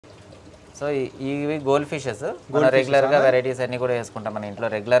So ఇవి gold fishes మన రెగ్యులర్గా వెరైటీస్ అన్ని కూడా వేసుకుంటాం మన ఇంట్లో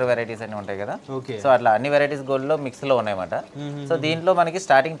రెగ్యులర్ వెరైటీస్ అన్ని ఉంటాయి కదా సో అట్లా అన్ని వెరైటీస్ గోల్డ్లో మిక్స్లో ఉన్నాయన్నమాట సో దీంట్లో మనకి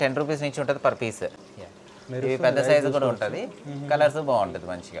స్టార్టింగ్ 10 రూపీస్ నుంచి ఉంటుంది పర్ పీస్ ఇవి పెద్ద సైజు కూడా ఉంటుంది కలర్స్ బాగుంటుంది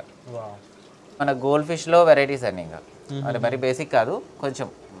మంచిగా మన గోల్డ్ ఫిష్లో వెరైటీస్ అన్ని ఇంకా అంటే మరి బేసిక్ కాదు కొంచెం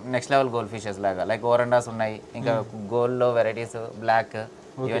నెక్స్ట్ లెవెల్ గోల్డ్ ఫిషెస్ లాగా లైక్ ఓరండాస్ ఉన్నాయి ఇంకా గోల్డ్లో వెరైటీస్ బ్లాక్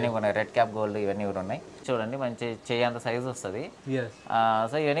ఇవన్నీ ఉన్నాయి రెడ్ క్యాప్ గోల్డ్ ఇవన్నీ కూడా ఉన్నాయి చూడండి మంచి చేయంత సైజ్ వస్తుంది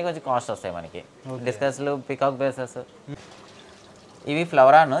సో ఇవన్నీ కొంచెం కాస్ట్ వస్తాయి మనకి డిస్కస్లు పికాక్ బేసెస్ ఇవి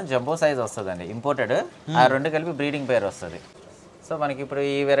ఫ్లవరాన్ జంబో సైజ్ వస్తుందండి ఇంపోర్టెడ్ ఆ రెండు కలిపి బ్రీడింగ్ పేర్ వస్తుంది సో మనకి ఇప్పుడు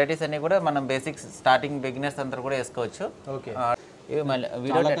ఈ వెరైటీస్ అన్ని కూడా మనం బేసిక్స్ స్టార్టింగ్ బిగినర్స్ అంతా కూడా వేసుకోవచ్చు ఇవి మళ్ళీ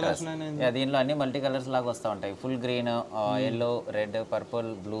వీడియో దీనిలో అన్ని మల్టీ కలర్స్ లాగా వస్తూ ఉంటాయి full green yellow red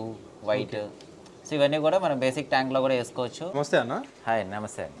purple blue white so ఇవన్నీ కూడా మనం బేసిక్ ట్యాంక్లో కూడా వేసుకోవచ్చు నమస్తే అన్న హాయ్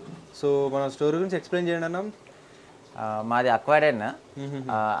నమస్తే సో మన స్టోర్ గురించి ఎక్స్ప్లెయిన్ చేయండి అన్న మాది అక్వాడెన్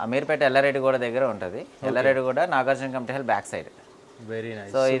అమీర్పేట ఎల్లారెడ్డి కూడా దగ్గర ఉంటుంది ఎల్లారెడ్డి కూడా Nagarjuna company back side very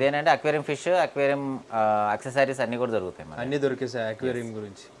nice so ఇదేంటంటే అక్వేరియం ఫిష్ అక్వేరియం యాక్సెసరీస్ అన్ని కూడా దొరుకుతాయి అన్ని దొరికేసాయి అక్వేరియం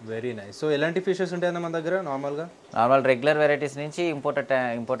గురించి వెరీ నైస్ సో ఎలాంటి ఫిషెస్ ఉంటాయన్న మన దగ్గర నార్మల్ రెగ్యులర్ వెరైటీస్ నుంచి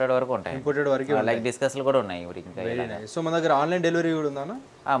ఇంపోర్టెడ్ వరకు ఉంటాయి ఇంపోర్టెడ్ వరకు లైక్ డిస్కస్లు కూడా ఉన్నాయి ఇప్పుడు వెరీ నైస్ సో మన దగ్గర ఆన్లైన్ డెలివరీ కూడా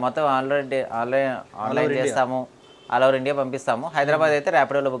ఉందా మొత్తం ఆన్లైన్ చేస్తాము ఆల్ ఓవర్ ఇండియా పంపిస్తాము హైదరాబాద్ అయితే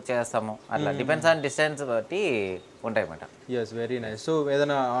ర్యాపిడోలో బుక్ చేస్తాము అట్లా డిపెండ్స్ ఆన్ డిస్టెన్స్ బట్టి ఉంటాయి అన్నమాట ఎస్ వెరీ నైస్ సో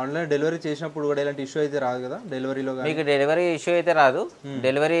ఏదైనా ఆన్లైన్ డెలివరీ చేసినప్పుడు కూడా ఇలాంటి ఇష్యూ అయితే రాదు కదా డెలివరీలో మీకు డెలివరీ ఇష్యూ అయితే రాదు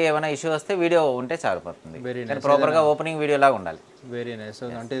డెలివరీ ఏమైనా ఇష్యూ వస్తే వీడియో ఉంటే సరిపోతుంది వెరీ నైస్ ప్రాపర్గా ఓపెనింగ్ వీడియో లాగా ఉండాలి వెరీ నైస్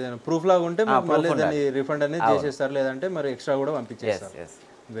అంటే ఏదైనా ప్రూఫ్ లాగా ఉంటే మళ్ళీ దాన్ని రిఫండ్ అనేది చేసేస్తారు లేదంటే మరి ఎక్స్ట్రా కూడా పంపించేస్తారు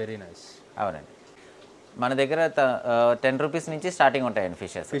వెరీ నైస్ అవునండి మన దగ్గర 10 రూపీస్ నుంచి స్టార్టింగ్ ఉంటాయండి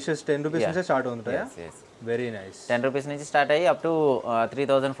ఫిషెస్ 10 రూపీస్ నుంచి స్టార్ట్ ఉంటాయా వెరీ నైస్ 10 రూపీస్ నుంచి స్టార్ట్ అయ్యి అప్ టు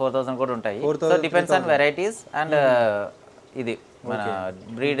 3000 4000 కూడా ఉంటాయి so depends on varieties and ఇది మన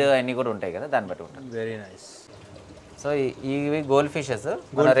బ్రీడ్ అన్ని కూడా ఉంటాయి కదా దాన్ని బట్టి ఉంటుంది వెరీ నైస్ సో ఇవి గోల్డ్ ఫిషెస్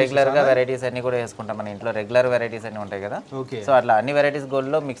మన రెగ్యులర్గా వెరైటీస్ అన్ని కూడా వేసుకుంటాం మన ఇంట్లో రెగ్యులర్ వెరైటీస్ అన్ని ఉంటాయి కదా సో అట్లా అన్ని వెరైటీస్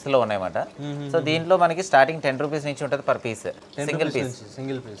గోల్డ్లో మిక్స్లో ఉన్నాయన్నమాట సో దీంట్లో మనకి స్టార్టింగ్ 10 రూపీస్ నుంచి ఉంటుంది per piece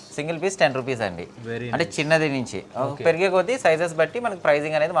single piece 10 rupees అండి అంటే చిన్నది నుంచి పెరిగే కొద్దీ సైజెస్ బట్టి మనకి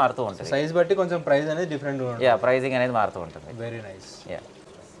ప్రైజింగ్ అనేది మారుతూ ఉంటుంది సైజ్ బట్టి కొంచెం ప్రైస్ అనేది డిఫరెంట్ ప్రైజింగ్ అనేది మారుతూ ఉంటుంది వెరీ నైస్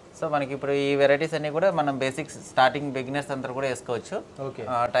సో మనకి ఇప్పుడు ఈ వెరైటీస్ అన్ని కూడా మనం బేసిక్స్ స్టార్టింగ్ బిగినర్స్ అంతా కూడా వేసుకోవచ్చు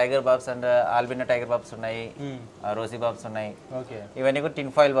tiger Bob's and albino tiger Bob's ఉన్నాయి రోసీ బాబ్స్ ఉన్నాయి ఇవన్నీ కూడా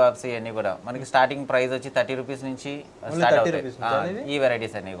టిన్ ఫాయిల్ బాబ్స్ ఇవన్నీ కూడా మనకి స్టార్టింగ్ ప్రైస్ వచ్చి 30 రూపీస్ నుంచి స్టార్ట్ అవుతాయి ఈ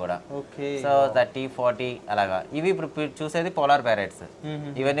వెరైటీస్ అన్ని కూడా సో 30 40 అలాగా ఇవి ఇప్పుడు చూసేది పోలార్ ప్యారెట్స్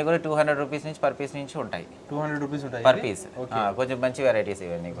ఇవన్నీ కూడా 200 రూపీస్ నుంచి పర్ పీస్ నుంచి ఉంటాయి 200 రూపీస్ పర్ పీస్ కొంచెం మంచి వెరైటీస్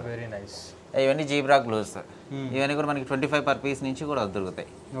ఇవన్నీ కూడా వెరీ నైస్ ఇవన్నీ జీబ్రా గ్లూస్ ఇవన్నీ కూడా మనకి 25 పర్ పీస్ నుంచి కూడా దొరుకుతాయి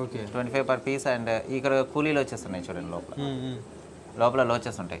 25 పర్ పీస్ అండ్ ఇక్కడ కూలీలు వచ్చేస్తున్నాయి చూడండి లోపల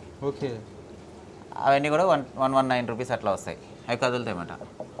లోచెస్ ఉంటాయి అవన్నీ కూడా 119 రూపీస్ అట్లా వస్తాయి అవి కదులుతాయి అన్నమాట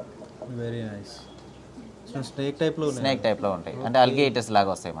వెరీ నైస్ స్నేక్ టైప్లో ఉంటాయి అంటే అల్గేటర్స్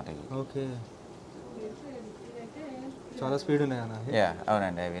లాగా వస్తాయి అన్నమాట చాలా స్పీడ్ ఉన్నాయి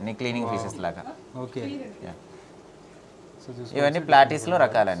అవునండి అవన్నీ క్లీనింగ్ ఫిషెస్ లాగా ఇవన్నీ ప్లాటీస్లో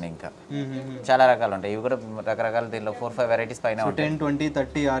రకాలండి ఇంకా చాలా రకాలు ఉంటాయి ఇవి కూడా రకరకాల దీనిలో 4-5 వెరైటీస్ పైన 10 20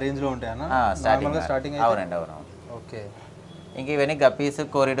 30 ఆ రేంజ్ లో ఉంటాయా స్టార్టింగ్ అవునండి ఓకే ఇంకా ఇవన్నీ గప్పీస్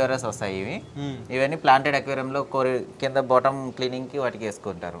కోరిడోరస్ వస్తాయి ఇవన్నీ ప్లాంటెడ్ అక్వేరియంలో కింద బాటమ్ క్లీనింగ్ కి వాటికి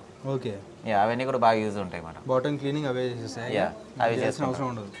వేసుకుంటారు అవన్నీ కూడా బాగా యూజ్ ఉంటాయి అన్నమాట బాటమ్ క్లీనింగ్ అవే చేస్తాయి అవి చేసిన అవసరం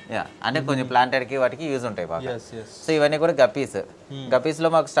ఉండదు అంటే కొంచెం ప్లాంటెడ్ కి వాటికి యూజ్ ఉంటాయి బాగా సో ఇవన్నీ కూడా గప్పీస్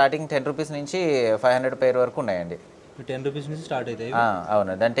లో మాకు స్టార్టింగ్ 10 రూపీస్ నుంచి 500 పేర్ వరకు ఉన్నాయండి 10 రూపీస్ నుంచి స్టార్ట్ అవుతాయి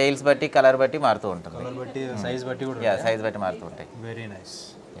అవును దాని టైల్స్ బట్టి కలర్ బట్టి మారుతూ ఉంటుంది సైజ్ బట్టి కూడా సైజ్ బట్టి మారుతూ ఉంటాయి వెరీ నైస్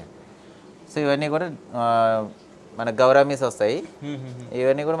సో ఇవన్నీ కూడా మన గౌరామీస్ వస్తాయి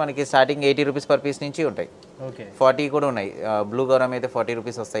ఇవన్నీ కూడా మనకి స్టార్టింగ్ 80 రూపీస్ పర్ పీస్ నుంచి ఉంటాయి 40 కూడా ఉన్నాయి బ్లూ గౌరామీ అయితే 40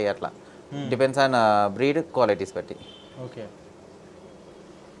 రూపీస్ వస్తాయి అట్లా డిపెండ్స్ ఆన్ బ్రీడ్ క్వాలిటీస్ బట్టి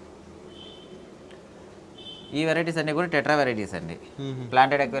ఈ వెరైటీస్ అన్ని కూడా టెట్రా వెరైటీస్ అండి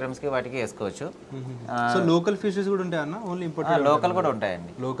ప్లాంటెడ్ అక్వేరియంస్ కి వాటికి వేసుకోవచ్చు సో లోకల్ ఫిషెస్ కూడా ఉంటాయి అన్న ఓన్లీ ఇంపోర్టెడ్ లోకల్ కూడా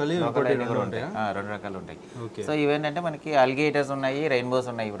ఉంటాయండి లోకల్ ఇంపోర్టెడ్ కూడా ఉంటాయి రెండు రకాలు ఉంటాయి సో ఇవేంటంటే మనకి అల్గేటర్స్ ఉన్నాయి రెయిన్బోస్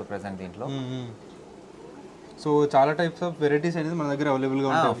ఉన్నాయి ఇప్పుడు ప్రెసెంట్ దీంట్లో సో చాలా టైప్స్ ఆఫ్ వెరైటీస్ అనేది మన దగ్గర అవైలబుల్ గా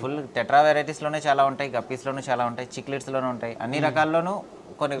ఉంటాయి ఫుల్ టెట్రా వెరైటీస్ లోనే చాలా ఉంటాయి గప్పీస్ లోనే చాలా ఉంటాయి చిక్లెట్స్ లోనే ఉంటాయి అన్ని రకాల్లోనూ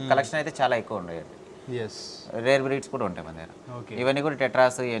కొన్ని కలెక్షన్ అయితే చాలా ఎక్కువ ఉంటాయి రేర్ బ్రీడ్స్ కూడా ఉంటాయి మన దగ్గర ఇవన్నీ కూడా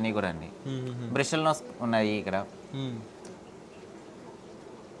టెట్రాస్ ఇవన్నీ కూడా అండి బ్రిస్టల్ నోస్ ఉన్నాయి ఇక్కడ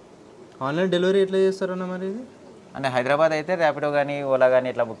ఆన్లైన్ డెలివరీ ఎట్లా చేస్తారన్న మరి ఇది అంటే హైదరాబాద్ అయితే ర్యాపిడో కానీ ఓలా కానీ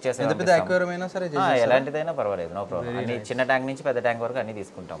ఇట్లా బుక్ చేస్తే ఎలాంటిదైనా పర్వాలేదు నో ప్రాబ్లం అన్ని చిన్న ట్యాంక్ నుంచి పెద్ద ట్యాంక్ వరకు అన్ని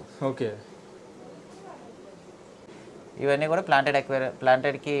తీసుకుంటాం ఇవన్నీ కూడా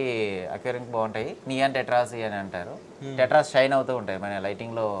ప్లాంటెడ్కి అక్వేరియంకి బాగుంటాయి. నియాన్ టెట్రాస్ అని అంటారు. టెట్రాస్ షైన్ అవుతూ ఉంటాయి, మన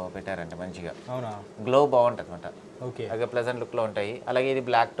లైటింగ్లో పెట్టారంటే మంచిగా గ్లో బాగుంటుంది అనమాట. అలాగే ప్లెజెంట్ లుక్లో ఉంటాయి. అలాగే ఇది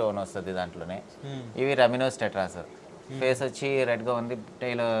బ్లాక్ టోన్ వస్తుంది దాంట్లోనే. ఇవి రమినోస్ టెట్రాస్, ఫేస్ వచ్చి రెడ్గా ఉంది,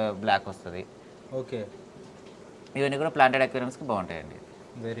 టైల్ బ్లాక్ వస్తుంది. ఓకే, ఇవన్నీ కూడా ప్లాంటెడ్ అక్వేరియంస్కి బాగుంటాయండి.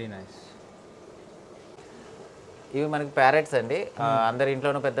 Very nice. ఇవి మనకి ప్యారెట్స్ అండి. అందరి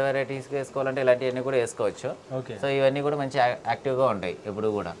ఇంట్లోనూ పెద్ద వెరైటీస్ వేసుకోవాలంటే ఇలాంటివన్నీ కూడా వేసుకోవచ్చు. సో ఇవన్నీ కూడా మంచి యాక్టివ్గా ఉంటాయి ఎప్పుడు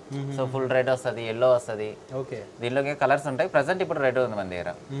కూడా. సో ఫుల్ రెడ్ వస్తుంది, ఎల్లో వస్తుంది. దీనిలోకి కలర్స్ ఉంటాయి. ప్రజెంట్ ఇప్పుడు రెడ్ ఉంది మన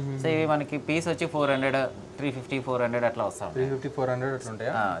దగ్గర. సో ఇవి మనకి పీస్ వచ్చి 400, 350, 400 అట్లా వస్తాం. 350-400 అట్లా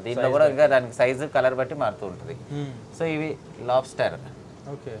ఉంటాయి. దీంట్లో కూడా ఇంకా దానికి సైజు కలర్ బట్టి మారుతూ ఉంటుంది. సో ఇవి లాబ్స్టర్.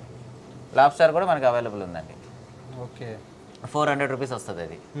 లాబ్స్టర్ కూడా మనకి అవైలబుల్ ఉందండి. 400 రూపీస్ వస్తుంది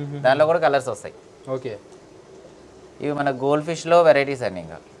అది. దాంట్లో కూడా కలర్స్ వస్తాయి. ఓకే, ఇవి మన గోల్డ్ ఫిష్లో వెరైటీస్ అండి.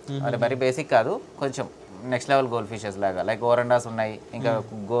 ఇంకా అంటే మరి బేసిక్ కాదు, కొంచెం నెక్స్ట్ లెవెల్ గోల్డ్ ఫిషెస్ లాగా. లైక్ ఓరండాస్ ఉన్నాయి, ఇంకా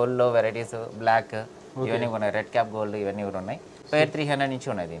గోల్డ్లో వెరైటీస్ బ్లాక్ ఇవన్నీ ఉన్నాయి, రెడ్ క్యాప్ గోల్డ్ ఇవన్నీ కూడా ఉన్నాయి. పేర్ 300 నుంచి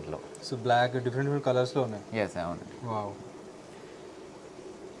ఉన్నాయి దీంట్లో. సో బ్లాక్ డిఫరెంట్ కలర్స్లో ఉన్నాయి. ఎస్, అవును.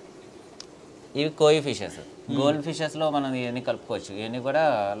 ఇవి కోయి ఫిషెస్. గోల్డ్ ఫిషెస్లో మనం ఇవన్నీ కలుపుకోవచ్చు. ఇవన్నీ కూడా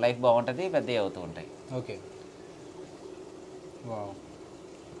లైఫ్ బాగుంటుంది, పెద్దవి అవుతూ ఉంటాయి. ఓకే,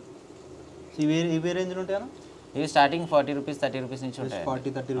 ఇవి రేంజ్ ఉంటాయా? ఇవి స్టార్టింగ్ 40 రూపీస్, 30 రూపీస్ నుంచి ఉంటాయి.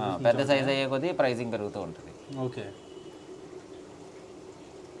 40-30 రూపీస్. పెద్ద సైజ్ అయ్యే కొద్దీ ప్రైసింగ్ పెరుగుతూ ఉంటుంది. ఓకే,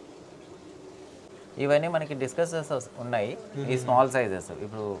 ఇవన్నీ మనకి డిస్కసెస్ ఉన్నాయి. ఈ స్మాల్ సైజెస్,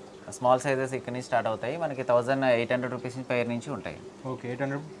 ఇప్పుడు స్మాల్ సైజెస్ ఇక్కడ నుంచి స్టార్ట్ అవుతాయి. మనకి 1800 రూపీస్ పేర్ నుంచి ఉంటాయి. ఓకే,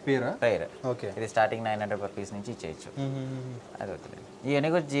 800 పేర్. ఓకే, ఇది స్టార్టింగ్ 900 రూపీస్ నుంచి ఇచ్చేయచ్చు. అది వద్దులేదు. ఇవన్నీ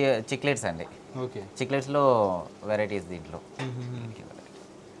కూడా చిక్లెట్స్ అండి. ఓకే, చిక్లెట్స్లో వెరైటీస్ దీంట్లో.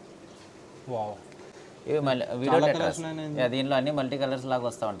 ఇవి దీంట్లో అన్ని మల్టీ కలర్స్ లాగా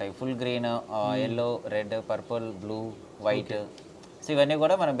వస్తూ ఉంటాయి. Full green, yellow, red, purple, blue, white. So ఇవన్నీ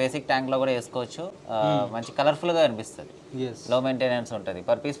కూడా మనం బేసిక్ ట్యాంక్లో కూడా వేసుకోవచ్చు. మంచి కలర్ఫుల్గా అనిపిస్తుంది. లో మెయింటెనెన్స్ ఉంటుంది.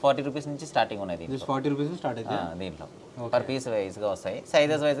 పర్ పీస్ 40 రూపీస్ నుంచి స్టార్టింగ్ ఉన్నాయి. 40 రూపీస్ స్టార్ట్ దీంట్లో పర్ పీస్ వైజ్గా వస్తాయి.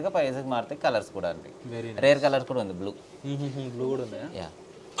 సైజెస్ వైజ్గా ప్రైజెస్ మారుతాయి. కలర్స్ కూడా అండి. రేర్ కలర్స్ కూడా ఉంది, బ్లూ కూడా ఉంది.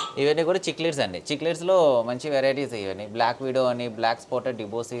 ఇవన్నీ కూడా చిక్లెట్స్ అండి. చిక్లెట్స్లో మంచి వెరైటీస్ ఇవన్నీ. బ్లాక్ విడో అని, బ్లాక్ స్పాటెడ్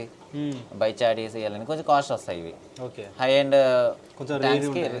డిబోసి, బైచాడీస్ ఇవన్నీ కొంచెం కాస్ట్ వస్తాయి. ఇవి హై అండ్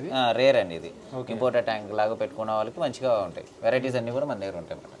ట్యాంక్స్కి రేర్ అండి. ఇది ఇంపోర్టెడ్ ట్యాంక్ లాగా పెట్టుకున్న వాళ్ళకి మంచిగా ఉంటాయి. వెరైటీస్ అన్ని కూడా మన దగ్గర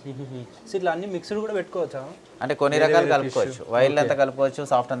ఉంటాయి. ఇట్లా అన్ని మిక్స్డ్ కూడా పెట్టుకోవచ్చా? అంటే కొన్ని రకాలు కలుపుకోవచ్చు. వైల్డ్ అంతా కలుపుకోవచ్చు,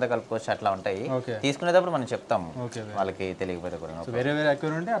 సాఫ్ట్ అంతా కలుపుకోవచ్చు, అట్లా ఉంటాయి. తీసుకునేటప్పుడు మనం చెప్తాము వాళ్ళకి తెలియకపోతే కూడా. వేరే వేరే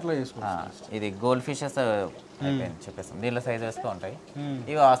అక్వేరియం ఉంటే అట్లా చేసుకోవచ్చు. ఇది గోల్డ్ ఫిషెస్ చెప్పేస్తాం. దీనిలో సైజెస్ ఉంటాయి.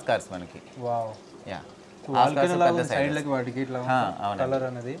 ఇవి ఆస్కార్స్ మనకి.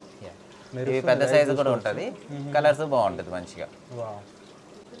 ఇవి పెద్ద సైజు కూడా ఉంటుంది, కలర్స్ బాగుంటుంది మంచిగా.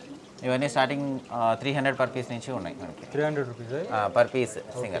 ఇవన్నీ స్టార్టింగ్ 300 పర్ పీస్ నుంచి ఉన్నాయి మనకి. 300 రూపీస్ పర్ పీస్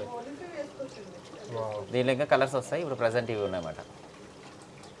సింగల్. దీనిలో ఇంకా కలర్స్ వస్తాయి. ఇప్పుడు ప్రజెంట్ ఇవి ఉన్నాయన్నమాట.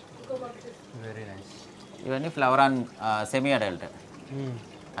 Very nice. ఇవన్నీ ఫ్లవర్ ఆన్ సెమీ అడల్ట్.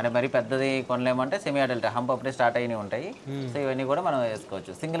 అంటే మరి పెద్దది కొనలేమంటే సెమీ అడల్ట్, హంప్ అప్పుడే స్టార్ట్ అయినవి ఉంటాయి. సో ఇవన్నీ కూడా మనం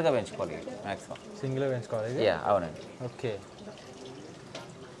వేసుకోవచ్చు. సింగిల్గా పెంచుకోవాలి మ్యాక్సిమం. సింగిల్గా పెంచుకోవాలి. అవునండి. ఓకే.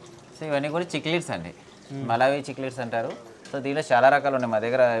 సో ఇవన్నీ కూడా చిక్లెట్స్ అండి. మలావి చిక్లెట్స్ అంటారు. సో దీనిలో చాలా రకాలు ఉన్నాయి. మా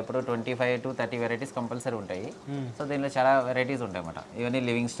దగ్గర ఇప్పుడు 25 to 30 వెరైటీస్ కంపల్సరీ ఉంటాయి. సో దీనిలో చాలా వెరైటీస్ ఉంటాయి అన్నమాట. ఇవన్నీ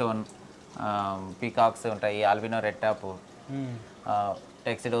లివింగ్ స్టోన్, పీకాక్స్ ఉంటాయి, ఆల్బినో రెడ్ టాప్,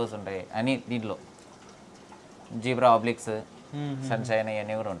 టెక్సిడోస్ ఉంటాయి అని. దీంట్లో జీబ్రా ఆబ్లిక్స్, సన్షైన్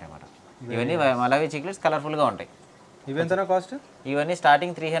ఇవన్నీ కూడా ఉంటాయి అన్నమాట. ఇవన్నీ మలావి చిక్లెట్స్ కలర్ఫుల్గా ఉంటాయి. ఇవెంతనా కాస్ట్? ఇవన్నీ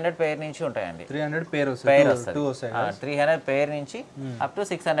స్టార్టింగ్ 300 పేర్ నుంచి ఉంటాయండి. 300 పేర్ వస్తుంది. 300 పేర్ నుంచి అప్ టు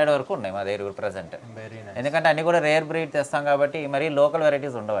 600 వరకు ఉన్నాయి మా దగ్గర ప్రజెంట్. ఎందుకంటే అన్ని కూడా రేర్ బ్రీడ్ తెస్తాం కాబట్టి మరి లోకల్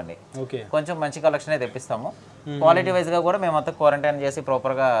వెరైటీస్ ఉండవండి. కొంచెం మంచి కలెక్షన్ తెప్పిస్తాము. క్వాలిటీ వైజ్గా కూడా మేము మొత్తం క్వారంటైన్ చేసి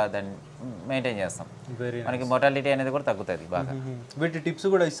ప్రాపర్గా దాన్ని మెయింటైన్ చేస్తాం. మనకి మోటాలిటీ అనేది కూడా తగ్గుతుంది బాగా. వీటి టిప్స్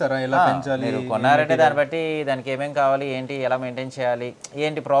కూడా ఇస్తారా? ఎలా పెంచాలి? మీరు కొన్నారంటే దాన్ని బట్టి దానికి ఏమేమి కావాలి, ఏంటి, ఎలా మెయింటైన్ చేయాలి,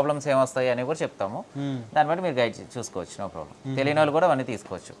 ఏంటి ప్రాబ్లమ్స్ ఏమొస్తాయి అని కూడా చెప్తాము. దాన్ని బట్టి మీరు గైడ్ చూసుకోవచ్చు. No problem. తెలియని వాళ్ళు కూడా అవన్నీ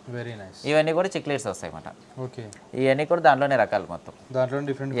తీసుకోవచ్చు. Very nice. ఇవన్నీ కూడా చిక్లెట్స్ వస్తాయి అన్నమాట. ఓకే. ఇవన్నీ కూడా దాంట్లోనే రకాలు మొత్తం. దాంట్లో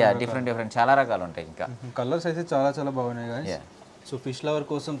డిఫరెంట్ చాలా రకాలు ఉంటాయి. ఇంకా కలర్స్ అయితే చాలా బాగున్నాయి. సో ఫిష్ లవర్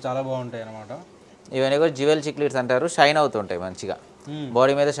కోసం చాలా బాగుంటాయి అన్నమాట. ఇవన్నీ కూడా జ్యువెల్ చిక్లెట్స్ అంటారు. షైన్ అవుతుంటాయి మంచిగా,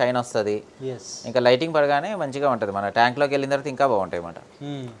 బాడీ మీద షైన్ వస్తుంది. ఇంకా లైటింగ్ పడగానే మంచిగా ఉంటుంది. మన ట్యాంక్లోకి వెళ్ళిన తర్వాత ఇంకా బాగుంటాయి అన్నమాట.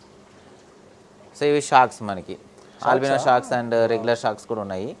 సో ఇవి షార్క్స్ మనకి. Albino sharks and regular sharks కూడా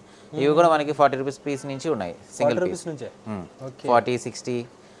ఉన్నాయి. ఇవి కూడా మనకి 40 రూపీస్ పీస్ నుంచి ఉన్నాయి. సింగిల్ పీస్ 40, 60,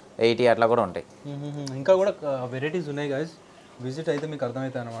 80 అట్లా కూడా ఉంటాయి. ఇంకా కూడా వెరైటీస్ ఉన్నాయి గైస్. విజిట్ అయితే మీకు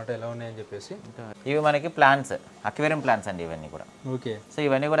అర్థమవుతాయి అనమాట ఎలా ఉన్నాయని చెప్పేసి. ఇవి మనకి ప్లాంట్స్, అక్వేరియం ప్లాంట్స్ అండి ఇవన్నీ కూడా. ఓకే. సో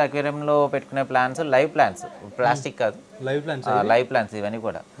ఇవన్నీ కూడా అక్వేరియంలో పెట్టుకునే ప్లాంట్స్, లైవ్ ప్లాంట్స్, ప్లాస్టిక్ కాదు, లైవ్ ప్లాంట్స్. లైవ్ ప్లాంట్స్ ఇవన్నీ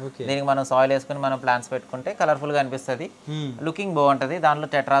కూడా. దీనికి మనం సాయిల్ వేసుకుని మనం ప్లాంట్స్ పెట్టుకుంటే కలర్ఫుల్గా అనిపిస్తుంది, లుకింగ్ బాగుంటుంది. దాంట్లో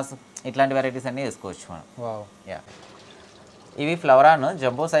టెట్రాస్ ఇట్లాంటి వెరైటీస్ అన్నీ వేసుకోవచ్చు మనం. యా, ఇవి ఫ్లవరాన్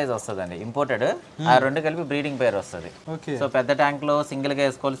జంబో సైజ్ వస్తుందండి, ఇంపోర్టెడ్. ఆ రెండు కలిపి బ్రీడింగ్ పేరు వస్తుంది. సో పెద్ద ట్యాంక్ లో సింగిల్ గా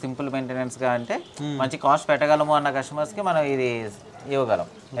వేసుకోవాలి, సింపుల్ మెయింటెనెన్స్ గా అంటే మంచి కాస్ట్ పెట్టగలము అన్న కస్టమర్స్ కి మనం ఇది ఇవ్వగలం.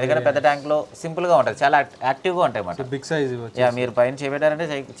 ఎందుకంటే పెద్ద ట్యాంక్ లో సింపుల్ గా ఉంటుంది, చాలా యాక్టివ్ గా ఉంటాయి అన్నమాట. Big size. యా, మీరు పైన చేయబెట్టారంటే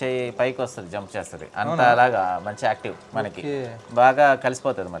పైకి వస్తుంది, జంప్ చేస్తుంది, అంత అలాగా మంచి యాక్టివ్, మనకి బాగా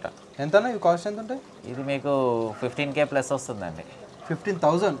కలిసిపోతుంది అనమాట. ఎంత కాస్ట్ ఎంత ఉంటాయి? ఇది మీకు 15K ప్లస్ వస్తుందండి.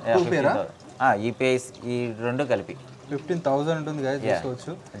 15,000 ఈ పేస్ ఈ రెండు కలిపి 15,000 ఉంటుంది గాయస్,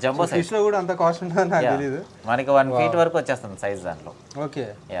 తీసుకోవచ్చు. జంబో సైజ్ లో కూడా అంత కాస్ట్ ఉంటుందని నాకు తెలియదు. మనకి 1 feet వరకు వచ్చేస్తుంది సైజ్ దాంట్లో. ఓకే.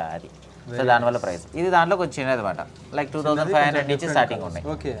 యా, అది. సో దానివల్ల ప్రైస్ ఇది దాంట్లో కొంచెం చిన్నది అనమాట, లైక్ 2,500 నుంచి స్టార్టింగ్ ఉన్నాయి.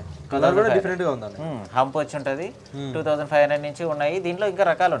 ఓకే. కలర్ కూడా డిఫరెంట్ గా ఉందండి. హంప్ వచ్చి ఉంటుంది, 2,500 నుంచి ఉన్నాయి. దీంట్లో ఇంకా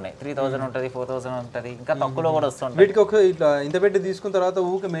రకాలు ఉన్నాయి, 3,000 ఉంటుంది, 4,000 ఉంటుంది, ఇంకా తక్కువలో కూడా వస్తుంది. వీటికి ఒక ఇట్లా ఇంత పెట్టి తీసుకున్న తర్వాత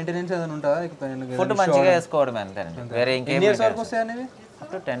ఊకే మెయింటెనెన్స్ ఏదైనా ఉంటుందా? ఫుడ్ మంచిగా వేసుకోవడం అంతేనండి, వేరే ఇంకేం. వరకు వస్తాయి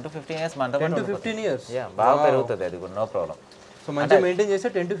 10 to 15 years మంట 10 to 15 years. యా, బాగా పెరుగుతుంది అది కూడా, నో ప్రాబ్లం. సో మంచిగా మెయింటైన్ చేస్తే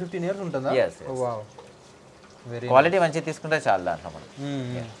 10 to 15 years ఉంటుందా? వావ్, వెరీ క్వాలిటీ మంచిగా తీసుకుంటే చాలు దాంట్లో మనం.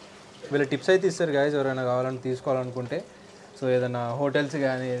 వీళ్ళ టిప్స్ అయితే ఇస్తారు గాయస్, ఎవరైనా కావాలని తీసుకోవాలనుకుంటే. సో ఏదైనా హోటల్స్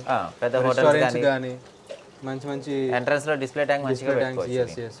కానీ, పెద్ద హోటల్స్ కానీ మంచి మంచి ఎంట్రన్స్ లో డిస్ప్లే ట్యాంక్ మంచిగా పెట్టుకోవచ్చు.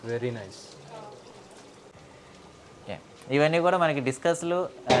 yes yes, very nice. ఇవన్నీ కూడా మనకి డిస్కస్లు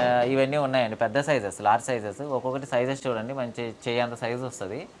ఇవన్నీ ఉన్నాయండి, పెద్ద సైజెస్, లార్జ్ సైజెస్. ఒక్కొక్కటి సైజెస్ చూడండి, మంచి చేయంత సైజ్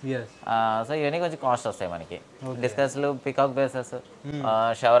వస్తుంది. సో ఇవన్నీ కొంచెం కాస్ట్ వస్తాయి మనకి. డిస్కస్లు, పికాక్ బేసెస్,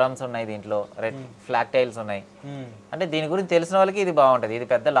 షవరమ్స్ ఉన్నాయి దీంట్లో, రెడ్ ఫ్లాగ్ టైల్స్ ఉన్నాయి. అంటే దీని గురించి తెలిసిన వాళ్ళకి ఇది బాగుంటుంది. ఇది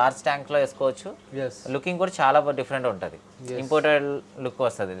పెద్ద లార్జ్ ట్యాంక్ లో వేసుకోవచ్చు, లుకింగ్ కూడా చాలా డిఫరెంట్ ఉంటుంది, ఇంపోర్టెడ్ లుక్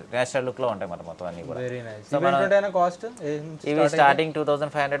వస్తుంది, నేచురల్ లుక్ లో ఉంటాయి మన మొత్తం అన్ని కూడా. ఇవి స్టార్టింగ్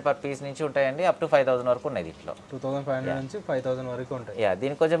 2,500 పర్ పీస్ నుంచి ఉంటాయండి, అప్ టు 5,000 వరకు ఉన్నాయి దీంట్లో. 2,500 నుంచి 5,000 వరకు ఉంటాయి. యా,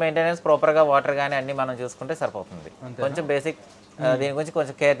 దీనికి కొంచెం మెయింటెనెన్స్ ప్రాపర్ గా, వాటర్ కానీ అన్ని మనం చూసుకుంటే సరిపోతుంది. కొంచెం బేసిక్ దీని గురించి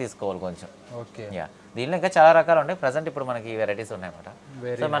కొంచెం కేర్ తీసుకోవాలి కొంచెం. ఓకే. యా, దీనిలో ఇంకా చాలా రకాలు ఉంటాయి. ప్రజెంట్ ఇప్పుడు మనకి ఈ వెరైటీస్ ఉన్నాయన్నమాట.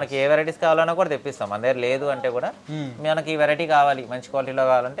 సో మనకి ఏ వెరైటీస్ కావాలన్నా కూడా తెప్పిస్తాం, మన దగ్గర లేదు అంటే కూడా మనకి ఈ వెరైటీ కావాలి, మంచి క్వాలిటీలో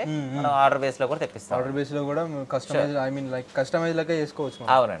కావాలంటే మనం ఆర్డర్ బేస్ లో కూడా తెప్పిస్తాం. ఆర్డర్ బేస్ లో కూడా customise, I mean like customise లాగా చేసుకోవచ్చు.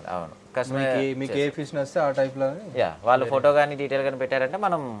 అవునండి, అవును. మీకు ఏ ఫిష్ నస్తే ఆ టైప్ లో, యా, వాళ్ళు ఫోటో కానీ డీటెయిల్ కానీ పెట్టారంటే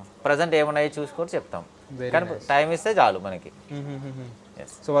మనం ప్రజెంట్ ఏమున్నాయో చూసుకొని చెప్తాం, కానీ టైం ఇస్తే చాలు మనకి.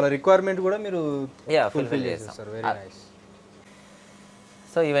 సో వాళ్ళ రిక్వైర్మెంట్ కూడా మీరు ఫుల్ఫిల్ చేస్తారు. Very nice.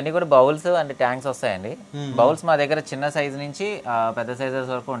 సో ఇవన్నీ కూడా బౌల్స్ అండ్ ట్యాంక్స్ వస్తాయండి. బౌల్స్ మా దగ్గర చిన్న సైజ్ నుంచి పెద్ద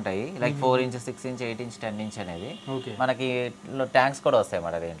సైజెస్ వరకు ఉంటాయి, like 4 inch, 6 inch, 8 inch, 10 inch అనేది. మనకి ట్యాంక్స్ కూడా వస్తాయి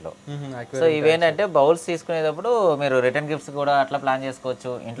మన దీంట్లో. సో ఇవేంటంటే బౌల్స్ తీసుకునేటప్పుడు మీరు రిటర్న్ గిఫ్ట్స్ కూడా అట్లా ప్లాన్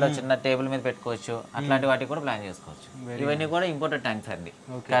చేసుకోవచ్చు, ఇంట్లో చిన్న టేబుల్ మీద పెట్టుకోవచ్చు, అట్లాంటి వాటికి కూడా ప్లాన్ చేసుకోవచ్చు. ఇవన్నీ కూడా ఇంపోర్టెడ్ ట్యాంక్స్ అండి,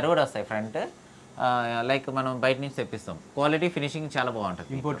 కర్వ్డ్ వస్తాయి ఫ్రంట్, లైక్ మనం బయట నుంచి తెప్పిస్తాం. క్వాలిటీ, ఫినిషింగ్ చాలా బాగుంటుంది.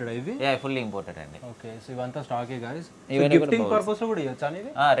 ఇంపోర్టెడ్ ఇవి? యా, ఫుల్లీ ఇంపోర్టెడ్ అండి. ఓకే. సో ఇవంతా స్టాకే గాయ్స్. గిఫ్టింగ్ పర్పస్ లో కూడా ఇవ్వచ్చా అనేది?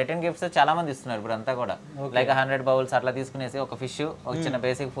 రిటర్న్ గిఫ్ట్స్ చాలా మంది ఇస్తున్నారు ఇప్పుడు అంతా కూడా, లైక్ 100 బౌల్స్ అట్లా తీసుకునేసి ఒక ఫిష్, ఒక చిన్న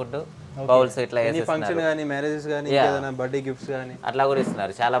బేసిక్ ఫుడ్, బౌల్స్ ఇట్లా వేసి ఫంక్షన్ గానీ, మ్యారేజెస్ గానీ, ఏదైనా బర్త్డే గిఫ్ట్స్ గానీ అట్లా కూడా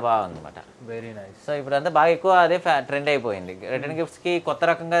ఇస్తున్నారు. చాలా బాగుంది అన్నమాట. Very nice. సో ఇప్పుడు అంతా బాగా ఎక్కువ అదే ట్రెండ్ అయిపోయింది. రిటర్న్ గిఫ్ట్స్ కి కొత్త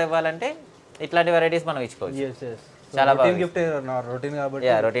రకంగా ఇవ్వాలంటే ఇట్లాంటి వెరైటీస్ మనం ఇచ్చుకోవచ్చు. చాలా బాగా గిఫ్ట్ రొటీన్ కాబట్టి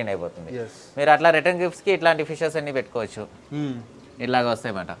రొటీన్ అయిపోతుంది. మీరు అట్లా రిటర్న్ గిఫ్ట్స్ కి ఇట్లాంటి ఫిషెస్ అన్ని పెట్టుకోవచ్చు, ఇలాగ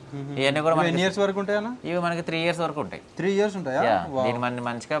వస్తాయి అన్నమాట. ఇవన్నీ కూడా ఎన్ని ఇయర్స్ వరకు ఉంటాయా? ఇవి మనకి 3 years వరకు ఉంటాయి. 3 years ఉంటాయా? దీని మనం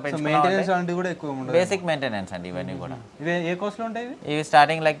మంచిగా మెయింటెనెన్స్ అంటే కూడా ఎక్కువ ఉండదు, బేసిక్ మెయింటెనెన్స్ అండి ఇవన్నీ కూడా. ఇవి ఏ కాస్ట్ లో ఉంటాయి? ఇవి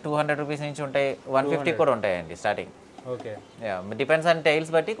స్టార్టింగ్ లైక్ 200 రూపీస్ నుంచి ఉంటాయి, 150 కూడా ఉంటాయండి starting. Okay. Yeah, depends on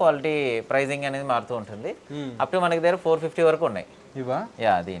tiles బట్టి క్వాలిటీ, ప్రైసింగ్ అనేది మారుతూ ఉంటుంది. అప్ టు మనకి దగ్గర 450 వరకు ఉన్నాయి. ఇవా?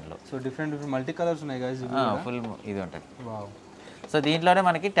 యా, దీంట్లో సో డిఫరెంట్ మల్టీ కలర్స్ ఉన్నాయి గైస్. ఫుల్ ఇది ఉంటుంది. వావ్. సో దీంట్లోనే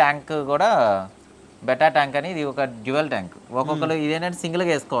మనకి ట్యాంక్ కూడా బెటా ట్యాంక్ అని, ఇది ఒక డ్యూయల్ ట్యాంక్. ఒక్కొక్కరు ఇదేంటంటే సింగిల్ గా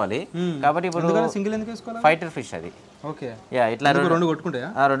వేసుకోవాలి కాబట్టి ఇప్పుడు సింగిల్ ఎందుకు వేసుకోవాలి? ఫైటర్ ఫిష్ అది. ఓకే. యా, ఇట్లా రెండు కొట్టుకుంటాయా?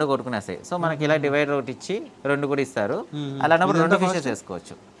 రెండు కొట్టుకునేస్తాయి. సో మనకి ఇలా డివైడర్ ఒకటి ఇచ్చి 2 కూడా ఇస్తారు. అలాంటప్పుడు 2 ఫిషెస్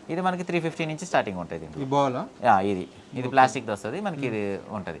వేసుకోవచ్చు. ఇది మనకి 350 నుంచి స్టార్టింగ్ ఉంటుంది. యా, ఇది ప్లాస్టిక్ వస్తుంది మనకి, ఇది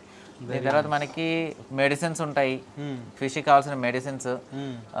ఉంటుంది. దీని తర్వాత మనకి మెడిసిన్స్ ఉంటాయి, ఫిష్కి కావాల్సిన మెడిసిన్స్,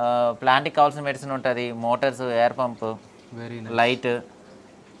 ప్లాంట్కి కావాల్సిన మెడిసిన్ ఉంటుంది, మోటార్స్, ఎయిర్ పంప్,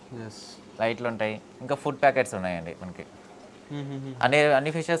 లైట్లు ఉంటాయి, ఇంకా ఫుడ్ ప్యాకెట్స్ ఉన్నాయండి మనకి.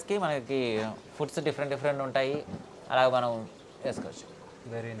 అన్ని ఫిషెస్కి మనకి ఫుడ్స్ డిఫరెంట్ ఉంటాయి, అలాగ మనం వేసుకోవచ్చు.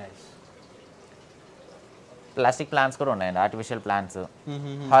 Very nice. ప్లాస్టిక్ ప్లాంట్స్ కూడా ఉన్నాయండి, ఆర్టిఫిషియల్ ప్లాంట్స్,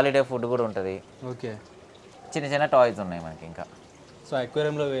 హాలిడే ఫుడ్ కూడా ఉంటుంది. ఓకే. చిన్న టాయ్స్ ఉన్నాయి మనకి ఇంకా. సో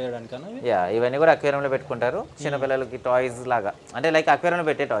అక్వేరియంలో వేయడానికన్నా యా ఇవన్నీ కూడా అక్వేరియంలో పెట్టుకుంటారు చిన్నపిల్లలకి టాయ్స్ లాగా అంటే లైక్ అక్వేరియంలో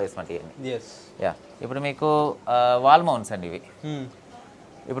పెట్టే టాయ్స్ మాట ఇవన్నీ యా ఇప్పుడు మీకు వాల్ మౌంట్స్ అండి ఇవి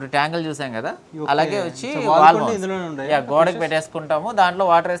ఇప్పుడు ట్యాంకులు చూసాం కదా అలాగే వచ్చి వాల్ మౌంట్స్ యా గోడకి పెట్టేసుకుంటాము దాంట్లో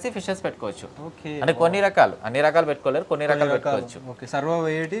వాటర్ వేసి ఫిషెస్ పెట్టుకోవచ్చు అంటే కొన్ని రకాలు అన్ని రకాలు పెట్టుకోలేరు కొన్ని రకాలు పెట్టుకోవచ్చు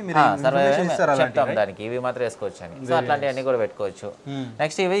చెప్తాం దానికి ఇవి మాత్రం వేసుకోవచ్చు అని సో అట్లాంటివన్నీ కూడా పెట్టుకోవచ్చు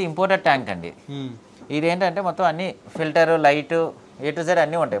నెక్స్ట్ ఇవి ఇంపోర్టెడ్ ట్యాంక్ అండి ఇది ఏంటంటే మొత్తం అన్ని filter light A to Z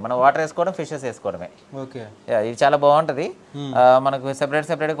అన్నీ ఉంటాయి మనం వాటర్ వేసుకోవడం ఫిషెస్ వేసుకోవడమే ఇది చాలా బాగుంటుంది మనకు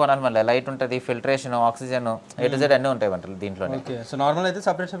సెపరేట్ కొనాలి మళ్ళీ లైట్ ఉంటుంది filtration oxygen A to Z అన్నీ ఉంటాయి వంటలు దీంట్లో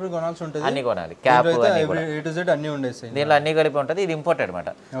అన్ని కొనాలి క్యాప్ దీంట్లో అన్ని కలిపి ఉంటుంది ఇది ఇంపోర్టెడ్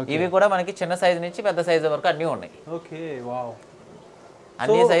అనమాట ఇవి కూడా మనకి చిన్న సైజు నుంచి పెద్ద సైజు వరకు అన్నీ ఉన్నాయి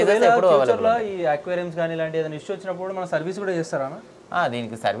అన్ని సైజెస్ ఎప్పుడు ఈ అక్వేరియంస్ కానీ ఇలాంటి ఏదైనా ఇష్యూ వచ్చినప్పుడు మన సర్వీస్ కూడా చేస్తారా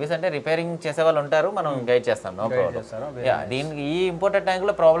దీనికి సర్వీస్ అంటే రిపేరింగ్ చేసే వాళ్ళు ఉంటారు మనం గైడ్ చేస్తాం నో ప్రాబ్లం దీనికి ఈ ఇంపోర్టెడ్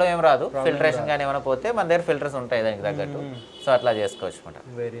ట్యాంక్లో ప్రాబ్లం ఏం రాదు ఫిల్టరేషన్ కానీ ఏమైనా పోతే మన దగ్గర ఫిల్టర్స్ ఉంటాయి దానికి తగ్గట్టు సో అట్లా చేసుకోవచ్చు అనమాట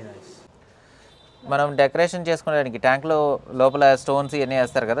వెరీ నైస్ మనం డెకరేషన్ చేసుకోవడానికి ట్యాంక్లో లోపల స్టోన్స్ ఇవన్నీ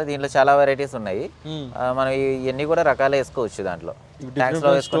వేస్తారు కదా దీంట్లో చాలా వెరైటీస్ ఉన్నాయి మనం ఇవన్నీ కూడా రకాలు వేసుకోవచ్చు దాంట్లో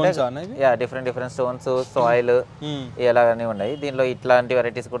ట్యాంక్స్లో వేసుకుంటే యా డిఫరెంట్ స్టోన్స్ సాయిల్ ఇలాగన్నీ ఉన్నాయి దీనిలో ఇట్లాంటి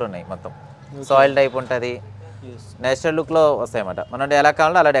వెరైటీస్ కూడా ఉన్నాయి మొత్తం సాయిల్ టైప్ ఉంటుంది నేచురల్ లుక్లో వస్తాయన్నమాట మనం ఎలా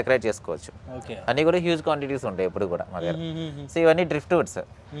కావాలో అలా డెకరేట్ చేసుకోవచ్చు అన్నీ కూడా హ్యూజ్ క్వాంటిటీస్ ఉంటాయి ఎప్పుడు కూడా మా దగ్గర సో ఇవన్నీ డ్రిఫ్ట్ వుడ్స్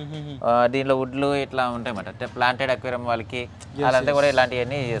దీనిలో వుడ్లు ఇట్లా ఉంటాయి అన్నమాట ప్లాంటెడ్ అక్వేరియం వాళ్ళకి అలాంటి కూడా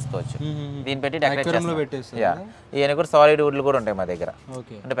ఇలాంటివన్నీ చేసుకోవచ్చు దీన్ని పెట్టి డెకరేట్ చేస్తాం ఇవన్నీ కూడా సాలిడ్ వుడ్లు కూడా ఉంటాయి మా దగ్గర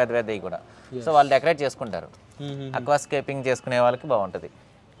అంటే పెద్దవి కూడా సో వాళ్ళు డెకరేట్ చేసుకుంటారు అక్వాస్కేపింగ్ చేసుకునే వాళ్ళకి బాగుంటుంది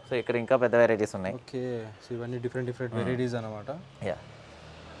సో ఇక్కడ ఇంకా పెద్ద వెరైటీస్ ఉన్నాయి ఇవన్నీ డిఫరెంట్ వెరైటీస్ అన్నమాట యా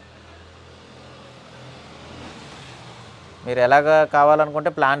మీరు ఎలాగ కావాలనుకుంటే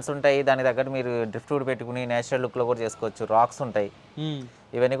ప్లాంట్స్ ఉంటాయి దాని తగ్గట్టు మీరు డ్రిఫ్ట్ వుడ్ పెట్టుకుని నేచురల్ లుక్లో కూడా చేసుకోవచ్చు రాక్స్ ఉంటాయి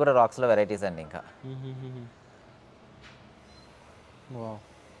ఇవన్నీ కూడా రాక్స్లో వెరైటీస్ అండి ఇంకా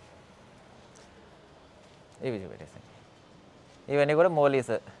ఇవి చూపెట్టేసి ఇవన్నీ కూడా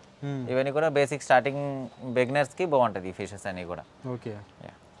మోలీస్ ఇవన్నీ కూడా బేసిక్ స్టార్టింగ్ బిగినర్స్కి బాగుంటుంది ఈ ఫిషెస్ అన్నీ కూడా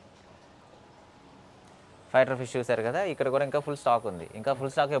ఫైటర్ ఫిష్ చూసారు కదా ఇక్కడ కూడా ఇంకా ఫుల్ స్టాక్ ఉంది ఇంకా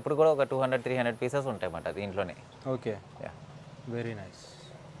ఫుల్ స్టాక్ ఎప్పుడు కూడా ఒక 200-300 పీసెస్ ఉంటాయి అన్నమాట దీంట్లోనే వెరీ నైస్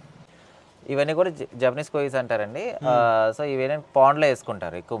ఇవన్నీ కూడా జపనీస్ కోయిస్ అంటారండి సో ఇవేనా పాండ్లో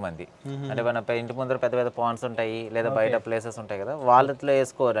వేసుకుంటారు ఎక్కువ మంది అంటే మన ఇంటి ముందర పెద్ద పాండ్స్ ఉంటాయి లేదా బయట ప్లేసెస్ ఉంటాయి కదా వాళ్ళలో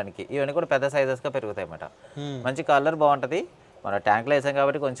వేసుకోవడానికి ఇవన్నీ కూడా పెద్ద సైజెస్గా పెరుగుతాయి అన్నమాట మంచి కలర్ బాగుంటుంది మన ట్యాంక్లో వేసాం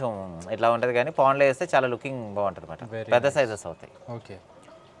కాబట్టి కొంచెం ఇట్లా ఉంటుంది కానీ పాండ్లో వేస్తే చాలా లుకింగ్ బాగుంటుంది అన్నమాట పెద్ద సైజెస్ అవుతాయి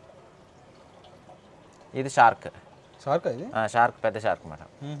ఇది షార్క్ పెద్ద షార్క్ అన్నమాట